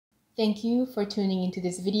Thank you for tuning into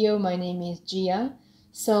this video. My name is Gia.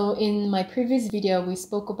 So in my previous video, we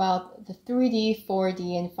spoke about the 3D,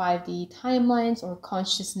 4D, and 5D timelines or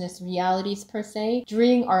consciousness realities per se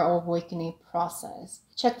during our awakening process.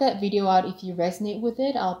 Check that video out if you resonate with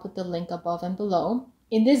it. I'll put the link above and below.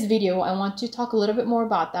 In this video, I want to talk a little bit more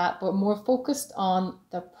about that, but more focused on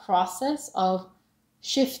the process of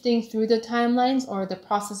shifting through the timelines or the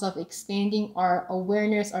process of expanding our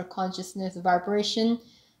awareness, our consciousness, vibration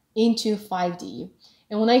into 5D.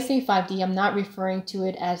 And when I say 5D, I'm not referring to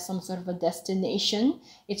it as some sort of a destination.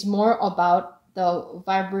 It's more about the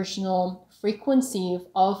vibrational frequency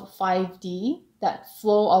of 5D, that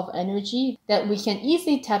flow of energy that we can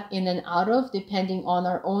easily tap in and out of depending on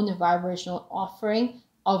our own vibrational offering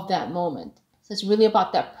of that moment. So it's really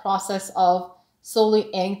about that process of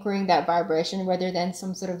slowly anchoring that vibration rather than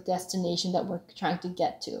some sort of destination that we're trying to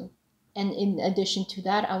get to. And in addition to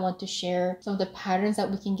that, I want to share some of the patterns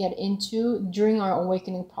that we can get into during our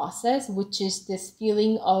awakening process, which is this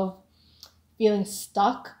feeling of feeling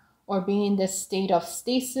stuck or being in this state of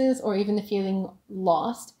stasis or even feeling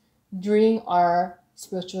lost during our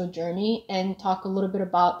spiritual journey, and talk a little bit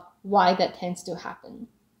about why that tends to happen.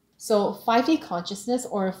 So 5D consciousness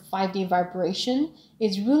or 5D vibration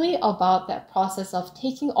is really about that process of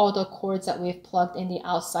taking all the cords that we've plugged in the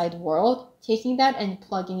outside world, taking that and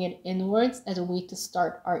plugging it inwards as a way to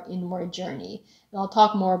start our inward journey. And I'll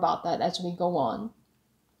talk more about that as we go on.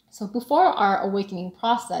 So before our awakening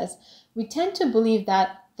process, we tend to believe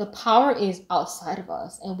that the power is outside of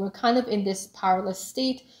us, and we're kind of in this powerless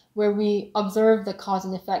state where we observe the cause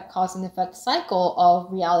and effect cycle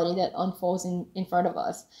of reality that unfolds in front of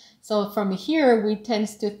us. So from here, we tend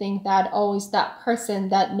to think that, oh, it's that person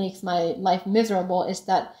that makes my life miserable. It's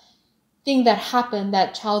that thing that happened,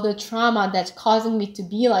 that childhood trauma that's causing me to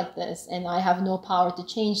be like this, and I have no power to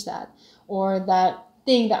change that. Or that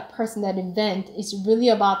thing, that person, that event is really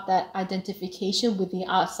about that identification with the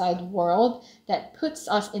outside world that puts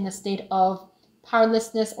us in a state of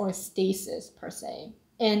powerlessness or stasis per se.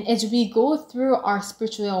 And as we go through our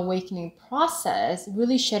spiritual awakening process,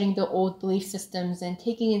 really shedding the old belief systems and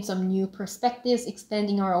taking in some new perspectives,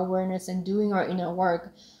 expanding our awareness and doing our inner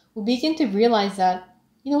work, we begin to realize that,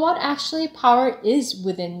 you know what, actually power is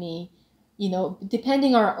within me. You know,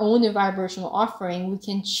 depending on our own vibrational offering, we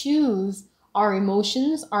can choose our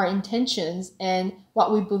emotions, our intentions, and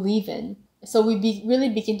what we believe in. So we really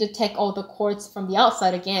begin to take all the cords from the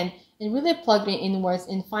outside again and really plug it inwards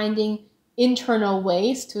in finding internal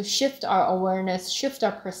ways to shift our awareness, shift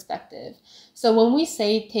our perspective. So when we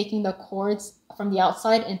say taking the cords from the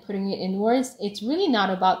outside and putting it inwards, it's really not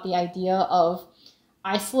about the idea of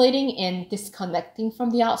isolating and disconnecting from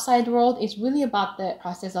the outside world. It's really about the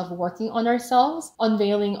process of working on ourselves,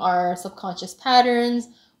 unveiling our subconscious patterns,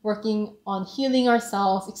 working on healing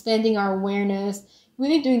ourselves, expanding our awareness,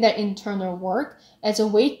 really doing that internal work as a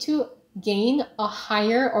way to gain a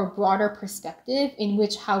higher or broader perspective in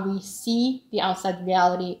which how we see the outside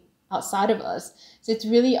reality outside of us. So it's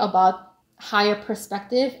really about higher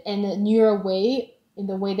perspective and a newer way in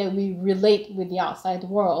the way that we relate with the outside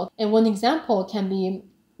world. And one example can be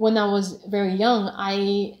when I was very young,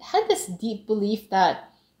 I had this deep belief that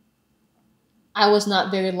I was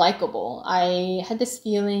not very likable. I had this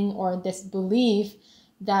feeling or this belief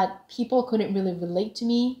that people couldn't really relate to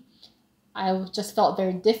me. I just felt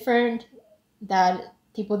very different, that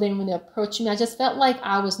people didn't really approach me. I just felt like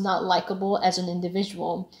I was not likable as an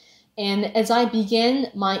individual. And as I began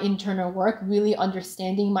my internal work, really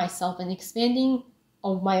understanding myself and expanding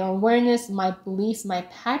of my awareness, my beliefs, my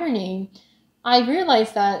patterning, I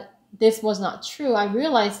realized that this was not true. I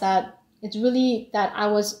realized that it's really that I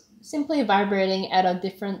was simply vibrating at a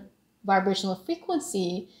different vibrational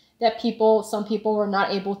frequency that some people were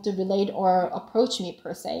not able to relate or approach me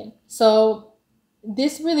per se. So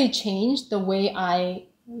this really changed the way I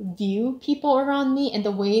view people around me and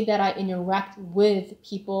the way that I interact with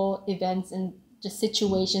people, events, and just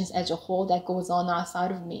situations as a whole that goes on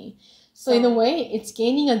outside of me. So in a way, it's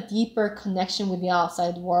gaining a deeper connection with the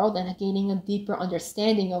outside world and gaining a deeper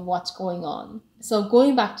understanding of what's going on. So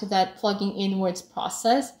going back to that plugging inwards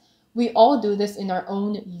process, we all do this in our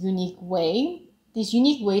own unique way. These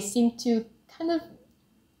unique ways seem to kind of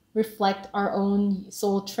reflect our own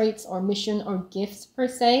soul traits or mission or gifts per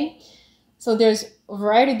se. So there's a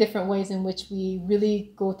variety of different ways in which we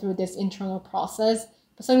really go through this internal process.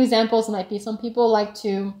 But some examples might be some people like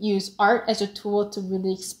to use art as a tool to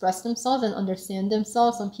really express themselves and understand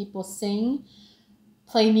themselves. Some people sing,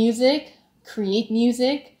 play music, create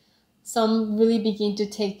music. Some really begin to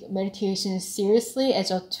take meditation seriously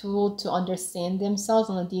as a tool to understand themselves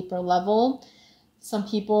on a deeper level. Some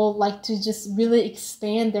people like to just really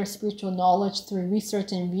expand their spiritual knowledge through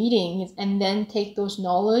research and reading, and then take those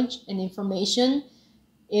knowledge and information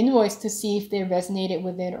inwards to see if they resonated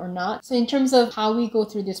with it or not. So in terms of how we go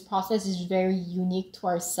through this process is very unique to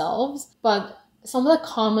ourselves, but some of the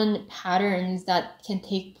common patterns that can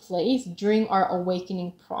take place during our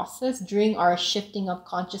awakening process, during our shifting of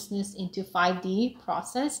consciousness into 5D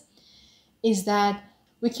process, is that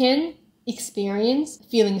we can experience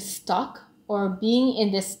feeling stuck or being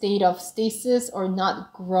in this state of stasis or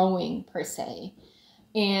not growing per se.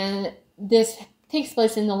 And this takes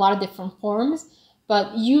place in a lot of different forms,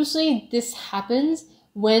 but usually this happens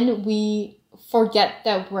when we forget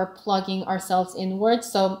that we're plugging ourselves inward.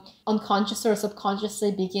 So unconsciously or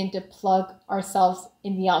subconsciously begin to plug ourselves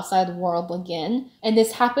in the outside world again. And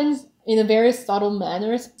this happens in a very subtle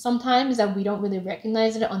manner sometimes that we don't really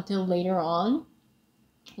recognize it until later on.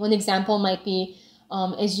 One example might be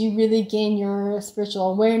as you really gain your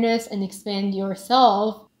spiritual awareness and expand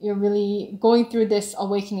yourself, you're really going through this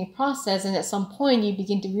awakening process, and at some point you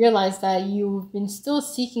begin to realize that you've been still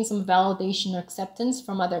seeking some validation or acceptance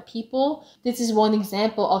from other people. This is one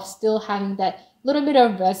example of still having that little bit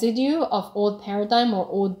of residue of old paradigm or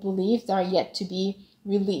old beliefs that are yet to be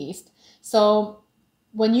released. So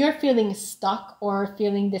when you're feeling stuck or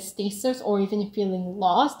feeling the stasis or even feeling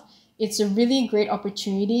lost, it's a really great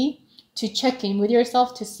opportunity to check in with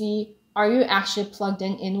yourself to see, are you actually plugged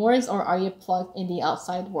in inwards or are you plugged in the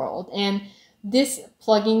outside world? And this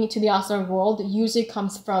plugging to the outside world usually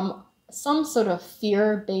comes from some sort of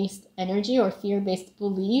fear-based energy or fear-based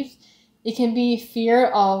belief. It can be fear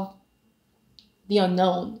of the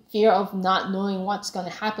unknown, fear of not knowing what's going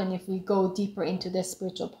to happen if we go deeper into this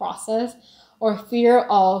spiritual process, or fear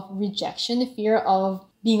of rejection, fear of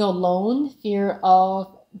being alone, fear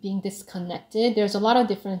of being disconnected. There's a lot of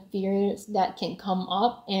different fears that can come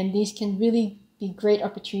up, and these can really be great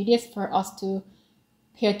opportunities for us to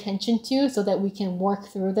pay attention to so that we can work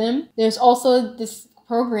through them. There's also this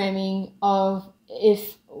programming of,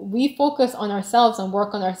 if we focus on ourselves and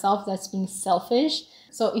work on ourselves, that's being selfish.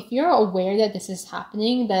 So if you're aware that this is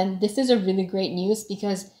happening, then this is a really great news,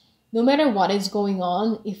 because no matter what is going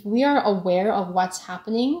on, if we are aware of what's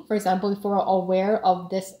happening, for example, if we're aware of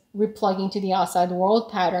this replugging to the outside world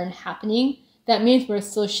pattern happening, that means we're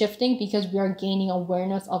still shifting because we are gaining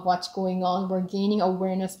awareness of what's going on. We're gaining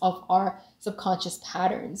awareness of our subconscious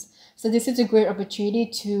patterns. So this is a great opportunity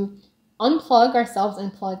to unplug ourselves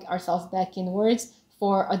and plug ourselves back inwards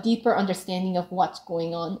for a deeper understanding of what's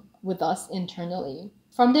going on with us internally.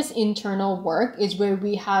 From this internal work is where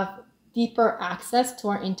we have deeper access to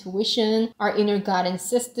our intuition, our inner guidance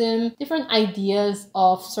system, different ideas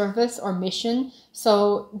of service or mission.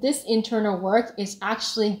 So this internal work is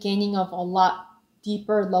actually gaining of a lot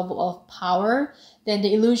deeper level of power than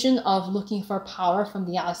the illusion of looking for power from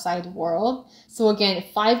the outside world. So again,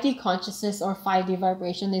 5D consciousness or 5D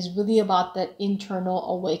vibration is really about the internal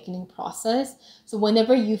awakening process. So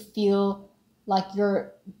whenever you feel like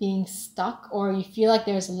you're being stuck, or you feel like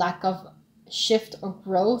there's a lack of shift or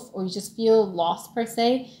growth, or you just feel lost per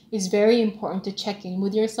se, it's very important to check in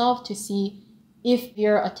with yourself to see if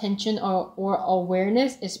your attention or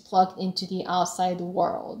awareness is plugged into the outside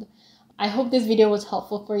world. I hope this video was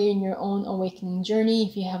helpful for you in your own awakening journey.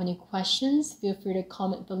 If you have any questions, feel free to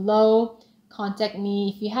comment below, contact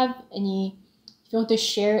me. If you want to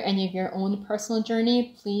share any of your own personal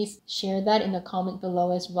journey, please share that in the comment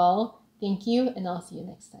below as well. Thank you, and I'll see you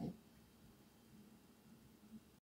next time.